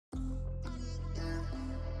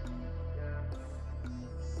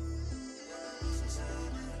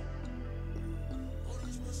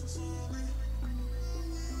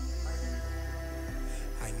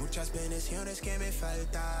muchas bendiciones que me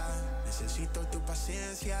faltan. Necesito tu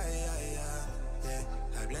paciencia,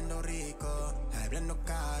 hablando rico, hablando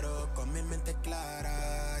caro, con mi mente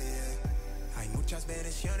clara, Hay muchas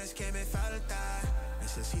bendiciones que me faltan.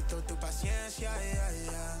 Necesito tu paciencia,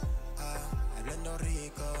 hablando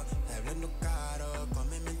rico, hablando caro, con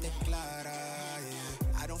mi mente clara,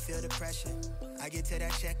 I don't feel the pressure, I get to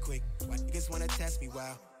that check quick. Why niggas wanna test me,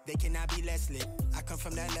 wow, they cannot be less lit. I come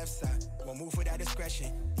from that left side, won't move without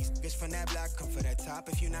discretion. These niggas from that block come for that top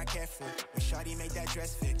if you're not careful. When shawty make that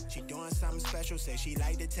dress fit, she doing something special. Say she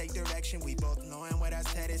like to take direction, we both knowing what I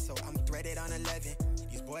said is. So I'm threaded on 11.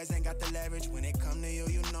 These boys ain't got the leverage. When it come to you,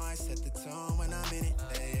 you know I set the tone when I'm in it,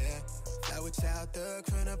 Fly without the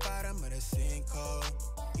from the bottom of the sinkhole.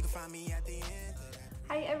 You can find me at the end.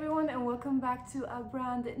 Hi everyone and welcome back to a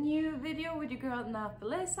brand new video with your girl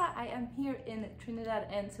Beleza. I am here in Trinidad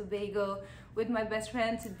and Tobago with my best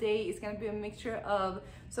friend. Today is going to be a mixture of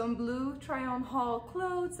some blue try-on haul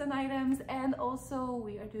clothes and items, and also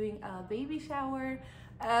we are doing a baby shower.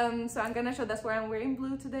 So I'm gonna show, that's why I'm wearing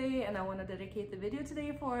blue today, and I want to dedicate the video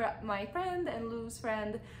today for my friend and Lou's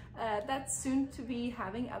friend that's soon to be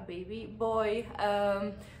having a baby boy.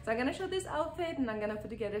 So I'm gonna show this outfit, and I'm gonna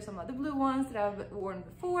put together some other blue ones that I've worn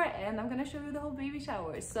before, and I'm gonna show you the whole baby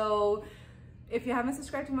shower. So if you haven't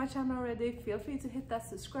subscribed to my channel already, feel free to hit that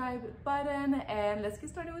subscribe button, and let's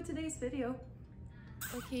get started with today's video.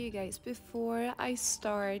 Okay, you guys, before I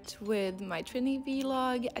start with my Trini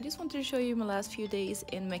vlog, I just wanted to show you my last few days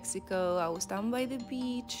in Mexico. I was down by the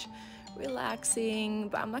beach, relaxing,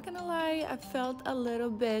 but I'm not gonna lie, I felt a little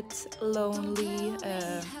bit lonely.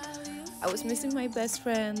 I was missing my best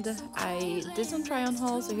friend. I did some try-on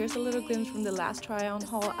hauls, so here's a little glimpse from the last try-on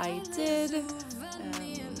haul I did.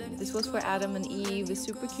 This was for Adam and Eve,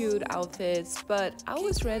 super cute outfits, but I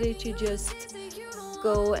was ready to just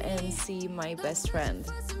go and see my best friend.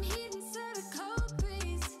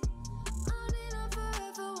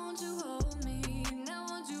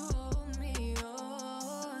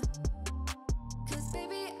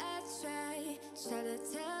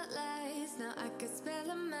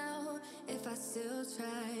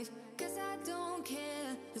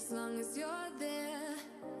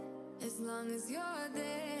 As long as you're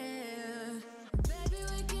there, baby,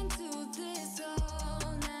 we can do this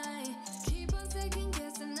all night. Keep on second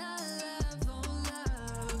guessing our love, oh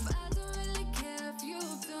love. I don't really care if you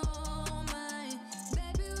don't mind.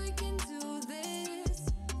 Baby, we can do this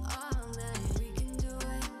all night. We can do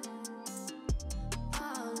it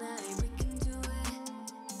all night. We can do it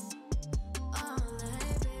all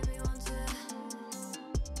night. Baby, won't you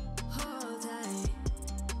hold tight,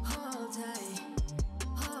 hold tight.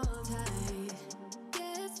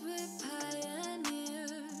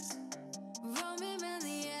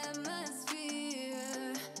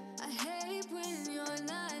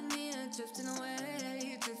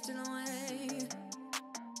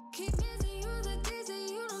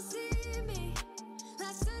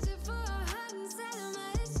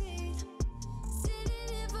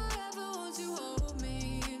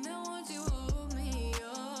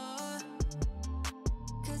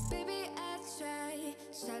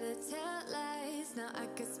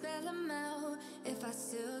 If I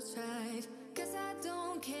still tried, 'cause I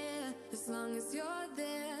don't care, as long as you're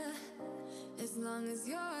there, as long as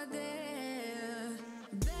you're there.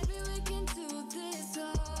 Baby, we can do this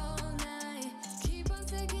all night. Keep on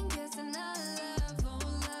second guessing our love, oh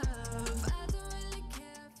love. I don't really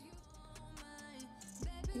care if you don't mind.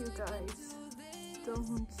 Baby, You guys,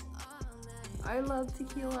 don't. I love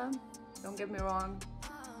tequila, don't get me wrong.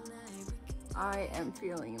 I am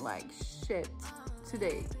feeling like shit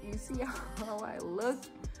today. You see how I look?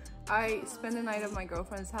 I spent the night at my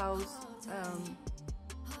girlfriend's house.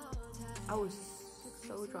 I was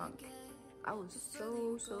so drunk. I was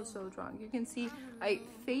so drunk. You can see I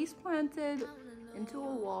face planted into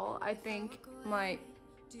a wall. I think my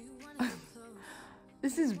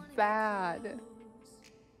this is bad.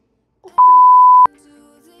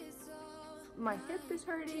 My hip is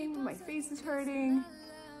hurting, my face is hurting.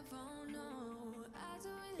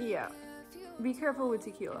 Yeah, be careful with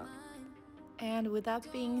tequila. And with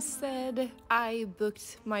that being said, I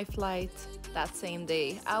booked my flight that same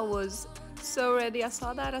day. I was so ready. I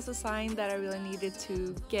saw that as a sign that I really needed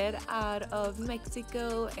to get out of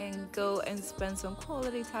Mexico and go and spend some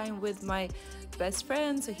quality time with my best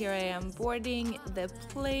friend. So here I am boarding the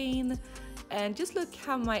plane, and just look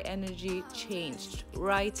how my energy changed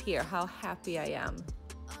right here, how happy I am.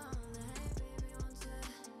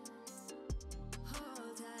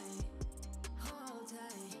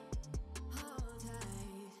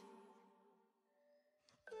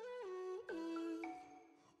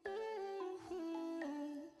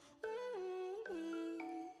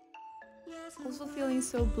 Also feeling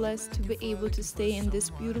so blessed to be able to stay in this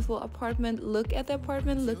beautiful apartment. Look at the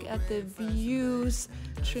apartment, look at the views.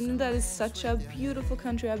 Trinidad is such a beautiful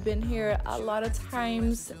country. I've been here a lot of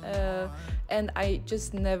times and I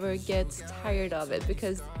just never get tired of it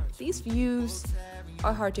because these views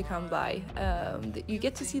are hard to come by. You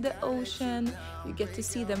get to see the ocean, you get to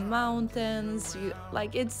see the mountains,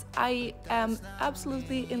 I am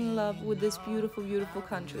absolutely in love with this beautiful, beautiful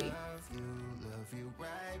country.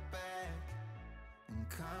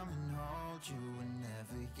 Come and hold you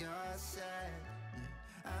whenever you're sad.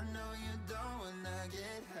 I know you don't wanna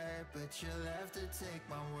get hurt, but you'll have to take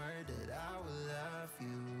my word that I will love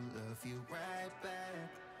you right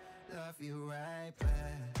back, love you right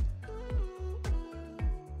back.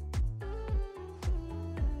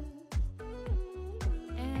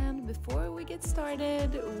 And before we get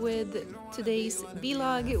started with today's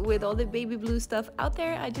vlog with all the baby blue stuff out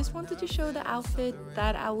there, I just wanted to show the outfit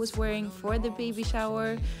that I was wearing for the baby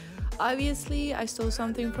shower. Obviously, I stole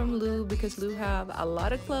something from Lou because Lou have a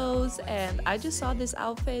lot of clothes and I just saw this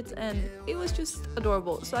outfit and it was just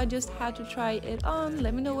adorable. So I just had to try it on.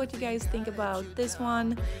 Let me know what you guys think about this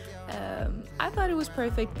one. I thought it was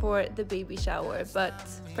perfect for the baby shower, but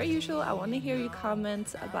per usual, I want to hear your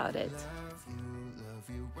comments about it.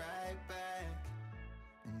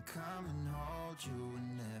 Come and hold you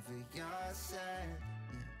whenever you're sad.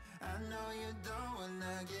 I know you don't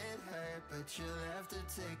wanna get hurt, but you'll have to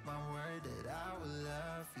take my word that I will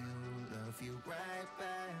love you right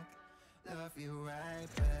back, love you right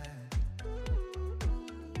back.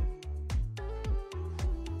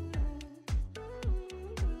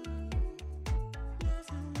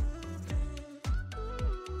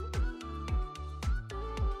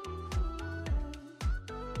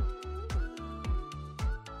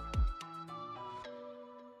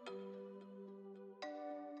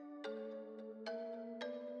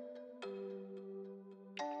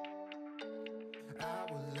 I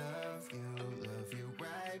will love you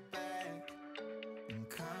right back, and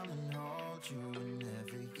come and hold you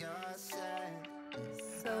whenever you're sad.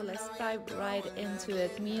 So let's dive right into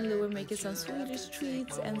it. Me and Lou were making some Swedish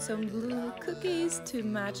treats and some blue cookies to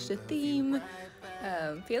match the theme.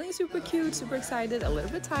 Feeling super cute, super excited, a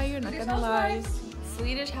little bit tired, not gonna lie.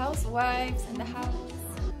 Swedish housewives in the house.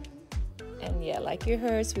 And yeah, like you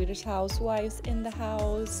heard, Swedish housewives in the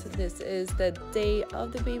house. This is the day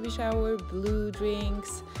of the baby shower. Blue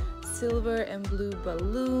drinks, silver and blue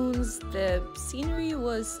balloons. The scenery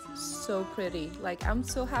was so pretty. Like, I'm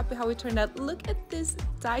so happy how it turned out. Look at this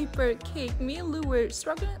diaper cake. Me and Lou were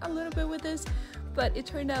struggling a little bit with this, but it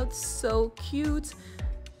turned out so cute.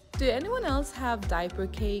 Do anyone else have diaper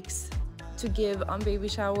cakes to give on baby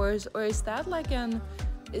showers, or is that like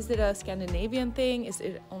is it a Scandinavian thing? Is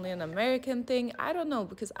it only an American thing? I don't know,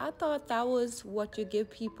 because I thought that was what you give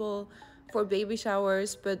people for baby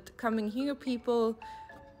showers, but coming here, people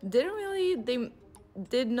didn't really, they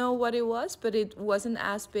did know what it was, but it wasn't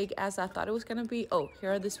as big as I thought it was gonna be. Oh,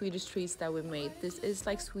 here are the Swedish treats that we made. This is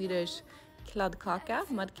like Swedish kladdkaka,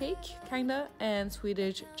 mud cake, kinda, and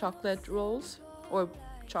Swedish chocolate rolls, or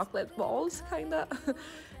chocolate balls, kinda.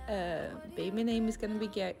 Baby name is gonna be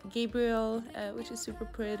Gabriel, which is super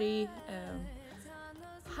pretty.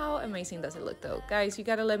 How amazing does it look though? Guys, you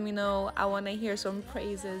gotta let me know. I wanna hear some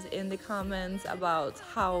praises in the comments about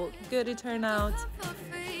how good it turned out.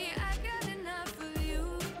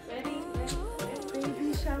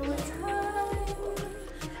 Baby shower time.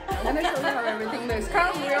 I'm gonna show you how everything looks.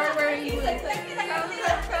 Come, we are wearing blue. Come.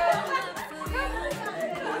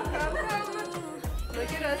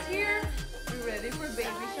 Look at us here. We're ready for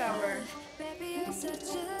baby shower. Baby, you're such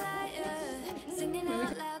a liar, singing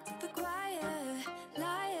out loud to the choir.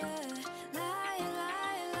 Liar, liar,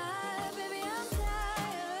 liar, liar. Baby, I'm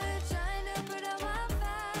tired, trying to put out my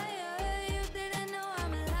fire. You didn't know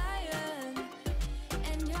I'm a liar,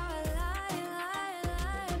 and you're a liar, liar,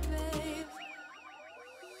 liar, babe.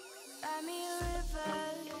 Buy me a river,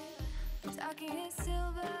 talking in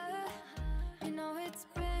silver. You know it's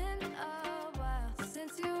been a while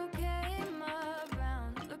since you came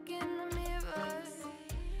around. Look in the mirror,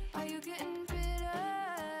 are you getting bitter?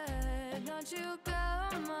 Don't you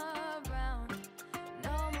come around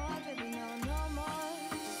no more, baby, no, no more.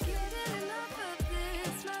 Getting enough of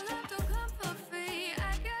this, my love don't come for free. I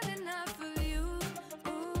got enough of you.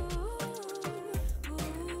 Ooh,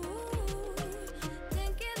 ooh.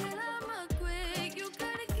 Thinking that I'ma quit, you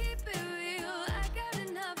gotta keep it real. I got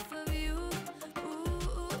enough of you. Ooh,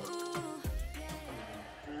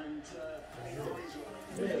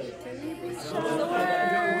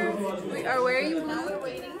 We are wearing blue. We're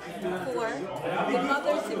waiting for the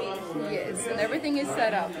mother to be. Yes, and everything is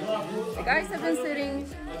set up. The guys have been sitting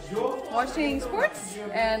watching sports,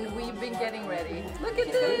 and we've been getting ready. Look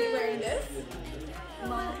at this! Wearing this.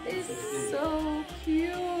 Mom is so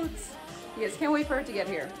cute. Yes, can't wait for her to get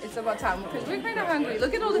here. It's about time because we're kind of hungry.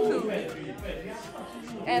 Look at all the food.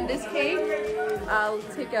 And this cake, I'll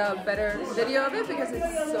take a better video of it because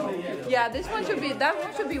it's so cute. Yeah, this one should be, that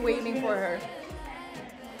one should be waiting for her.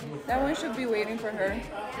 That one should be waiting for her.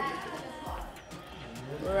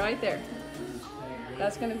 Right there.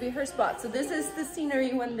 That's gonna be her spot. So this is the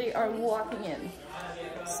scenery when they are walking in.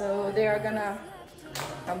 So they are gonna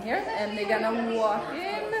come here and they're gonna walk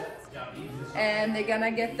in and they're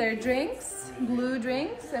gonna get their drinks, blue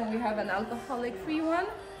drinks, and we have an alcoholic free one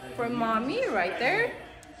for mommy right there.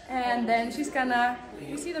 And then she's gonna,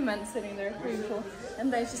 you see the men sitting there, pretty cool.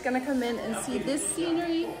 And then she's gonna come in and see this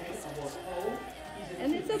scenery.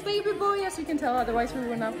 And it's a baby boy, as you can tell, otherwise we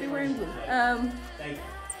would not be wearing blue.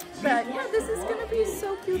 But yeah, this is gonna be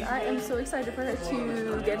so cute. I am so excited for her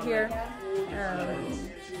to get here.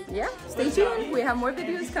 Yeah, stay tuned. We have more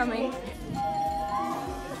videos coming.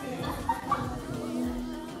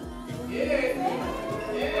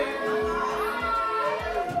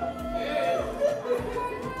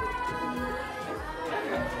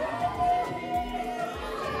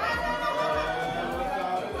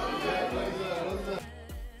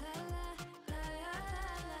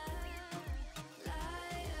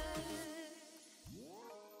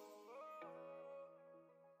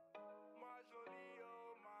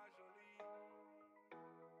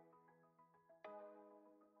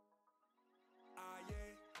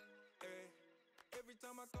 Every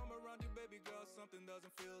time I come around you, baby girl, something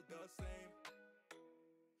doesn't feel the same.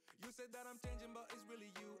 You said that I'm changing, but it's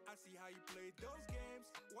really you. I see how you play those games.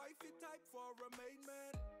 Wifey type for a maid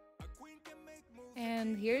man. A queen can make moves.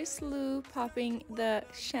 And here's Lou popping the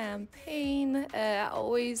champagne. I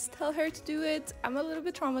always tell her to do it. I'm a little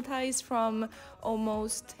bit traumatized from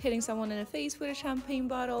almost hitting someone in the face with a champagne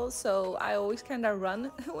bottle, so I always kind of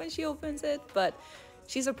run when she opens it, but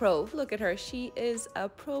she's a pro. Look at her. She is a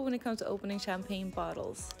pro when it comes to opening champagne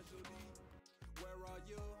bottles. Where are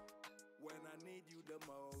you when I need you the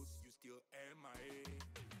most? You still MIA.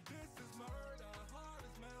 This is murder, heart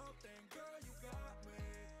is melting. Girl, you got me.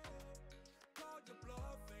 Called your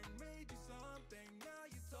bluffing, made you something. Now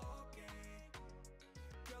you're talking.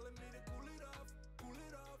 Telling me to cool it off, cool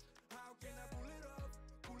it off. How can I cool it off,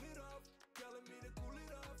 cool it off? Telling me to cool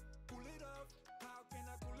it off, cool it off. How can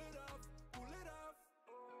I cool it off, cool it off?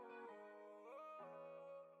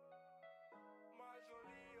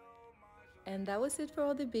 And that was it for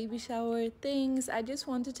all the baby shower things. I just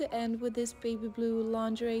wanted to end with this baby blue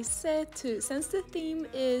lingerie set since the theme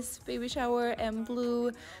is baby shower and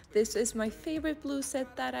blue. This is my favorite blue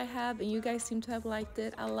set that I have, and you guys seem to have liked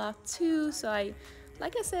it a lot too. So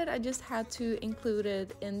like I said, I just had to include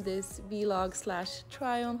it in this vlog slash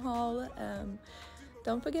try on haul.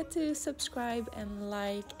 Don't forget to subscribe and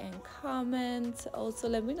like and comment. Also,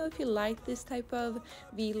 let me know if you like this type of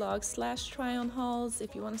vlog slash try on hauls,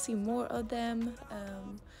 if you want to see more of them.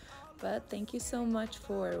 But thank you so much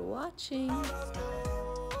for watching.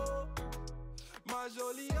 My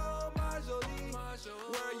jolie, oh my jolie,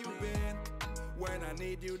 where you been when I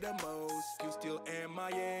need you the most? You still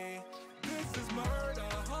MIA. This is murder,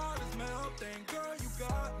 heart is melting. Girl, you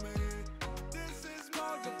got me. This is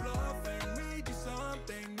more the bluffing. Made you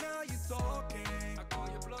something, now you talking. I call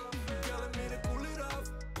you bluff. Telling me to cool it off,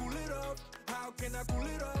 cool it off. How can I cool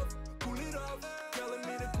it off, cool it off? Telling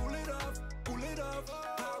me to cool it off, cool it off.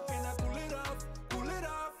 How can I cool it off, cool it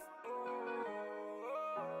off?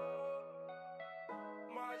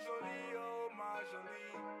 My jolie, oh my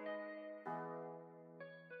jolie.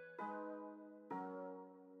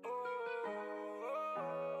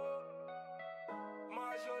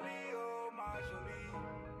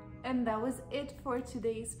 And that was it for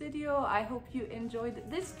today's video. I hope you enjoyed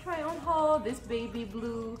this try on haul, this baby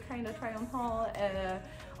blue kind of try on haul.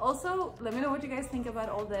 Also, let me know what you guys think about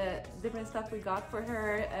all the different stuff we got for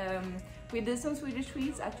her. We did some Swedish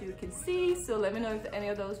treats, as you can see, so let me know if any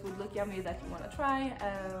of those would look yummy that you want to try.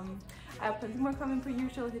 I have plenty more coming per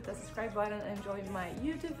usual. Hit the subscribe button and join my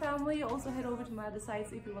YouTube family. Also head over to my other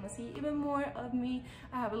sites if you want to see even more of me.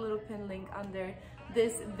 I have a little pin link under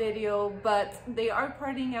this video, but they are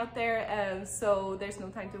partying out there, so there's no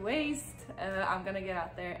time to waste. I'm gonna get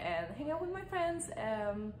out there and hang out with my friends.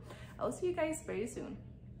 I'll see you guys very soon.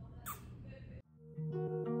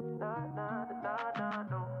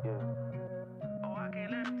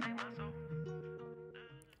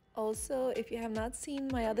 Also, if you have not seen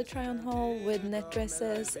my other try on haul with net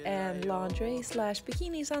dresses and lingerie slash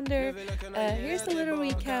bikinis under, here's a little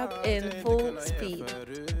recap in full speed.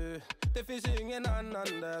 Det finns ingen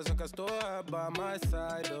annan där som kan stå här by my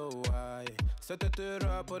side, oh why. Sättet du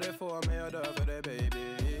rör på det får mig att dö för dig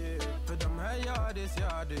baby. För de här yardis,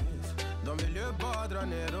 de vill ju bara dra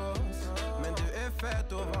ner oss. Men du är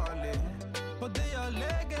fett och vanlig. På det jag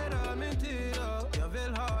lägger all min tid och jag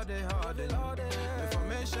vill ha dig. Du får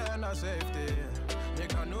mig känna safety. Jag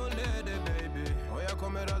kan nog leda baby. Och jag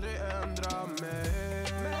kommer aldrig ändra mig.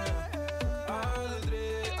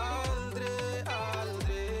 Aldrig.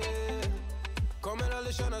 Kommer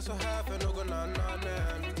aldrig känna så här för någon annan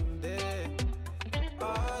än dig.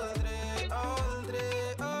 Aldrig.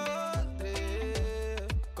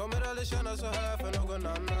 Kommer aldrig känna så här för någon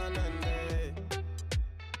annan än dig.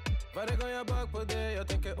 Varje gång jag bak på dig, jag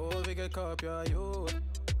tänker vilket kap jag har gjort.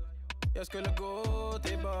 Jag skulle gå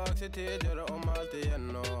tillbaks i tid, göra om allt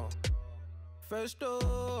igen och förstå.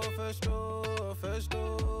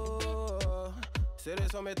 Ser det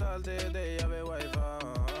som ett allt, det är dig jag vill wifa.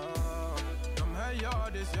 De här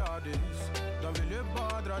yardis, de vill ju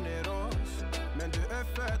bara dra ner oss. Men du är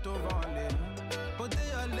fett och vanlig. På det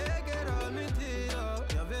jag lägger all min tid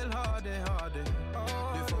och jag vill ha dig.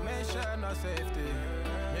 Du får mig känna safety.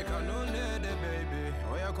 Jag kan nog leda baby.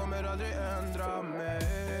 Och jag kommer aldrig ändra mig.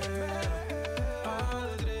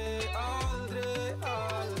 Aldrig.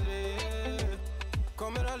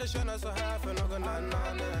 Kommer aldrig känna så här för någon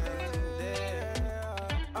annan än dig.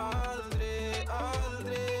 Aldrig.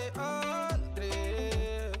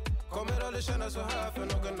 Kommer aldrig känna så här för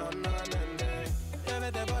någon annan än dig. Jag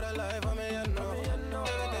vet det bara life om igen och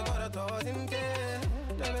jag vet det bara ta sin tid.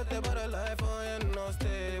 Jag vet det bara life om igen och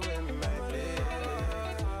stay with me please.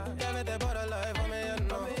 Jag vet det bara life om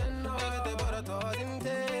igen och jag vet det bara ta sin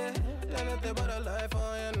tid. Jag vet det bara life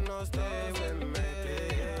om igen och stay with me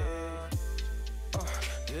please.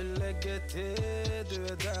 Du lägger till, du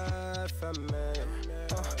är där för mig.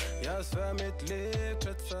 Jag svär mitt liv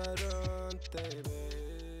kretsar runt dig baby.